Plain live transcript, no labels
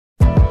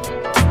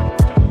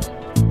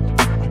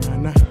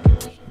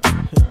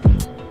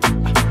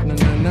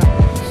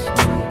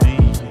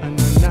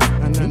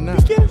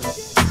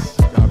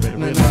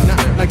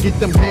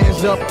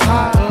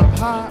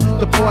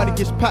party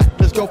gets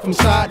packed, let's go from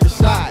side to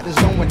side. It's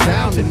going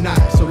down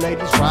tonight, so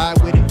ladies ride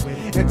with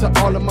it. And to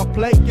all of my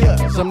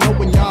players, I'm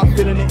knowing y'all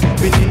feeling it.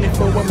 Been in it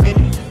for a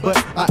minute, but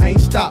I ain't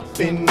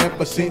stopping.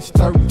 Ever since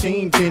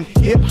 13, been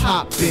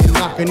hip-hopping,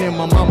 knocking in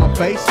my mama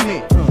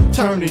basement,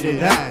 turning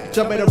it out.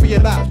 Y'all better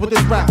realize what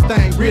this rap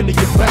thing really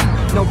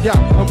about. No doubt,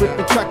 I'm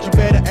ripping tracks, you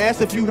better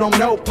ask if you don't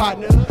know,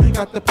 partner.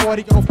 Got the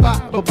party on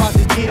fire, but about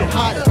to get it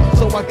hotter.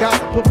 So I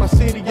gotta put my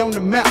city on the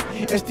map.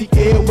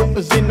 STL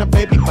represent the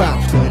baby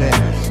bounce to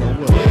that. So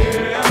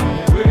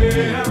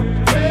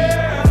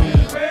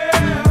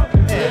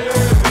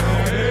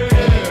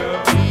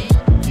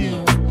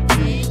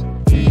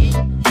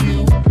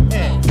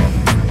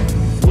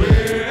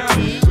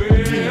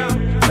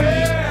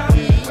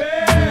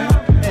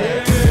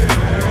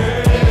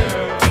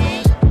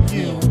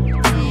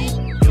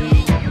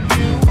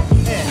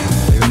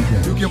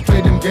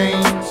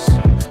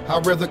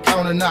I'd rather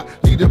count or not.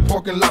 Leave the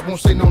parking lot, won't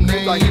say no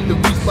name. I hit the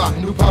weak spot,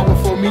 new power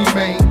for me,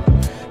 man.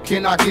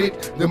 Can I get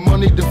it? The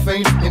money, the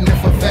fame, and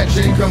if a fat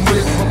chain come with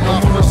it,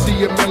 I wanna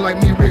see a man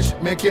like me rich.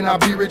 Man, can I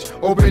be rich?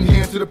 Open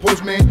hands to the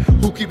postman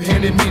who keep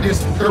handing me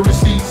this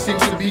courtesy.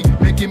 Seems to be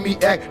making me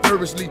act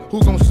nervously.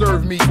 Who gon'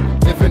 serve me?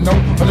 Living no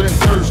other than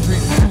 3rd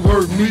Street. You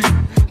heard me.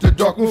 The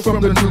dark one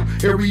from the new.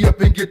 Hurry up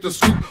and get the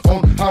scoop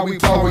on how we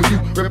power you.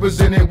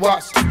 Representing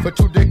Watts for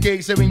 2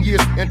 decades, 7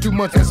 years, and 2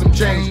 months and some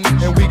change.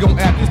 And we gon'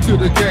 add this to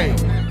the game.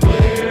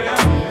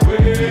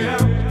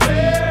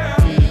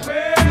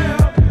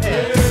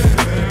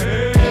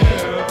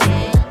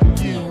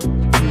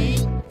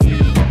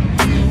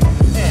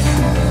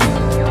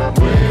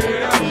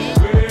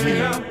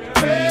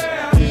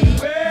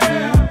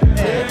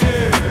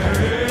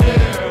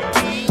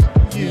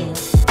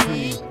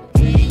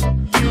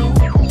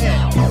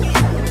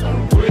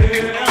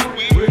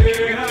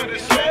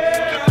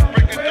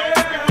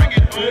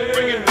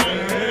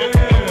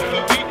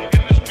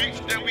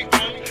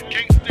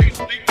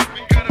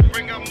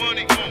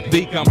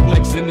 The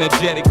complex,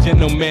 energetic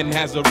gentleman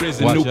has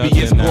arisen.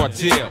 N.E.U.P.E.U.S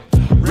cartel.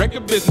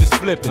 Record business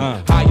flipping.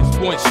 Highest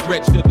point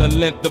stretched to the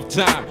length of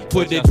time.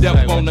 Put it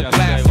up on the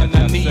glass and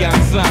a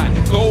neon sign.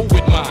 Go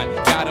with mine.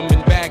 Got them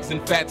in bags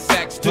and fat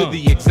sacks to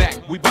the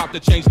exact. We about to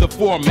change the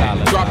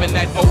format. Dropping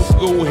that old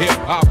school hip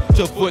hop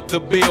to foot the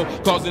bill.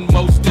 Causing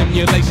more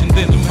stimulation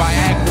than the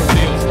Viagra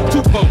pills.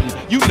 Too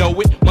potent, you know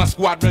it. My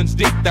squad runs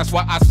deep. That's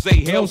why I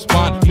say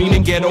hellspawn,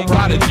 meaning ghetto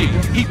prodigy.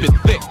 Keep it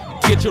thick.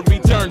 Get your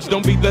returns,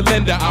 don't be the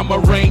lender. I'ma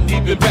rain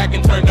deep and back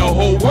and turn the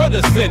whole world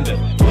a cinder.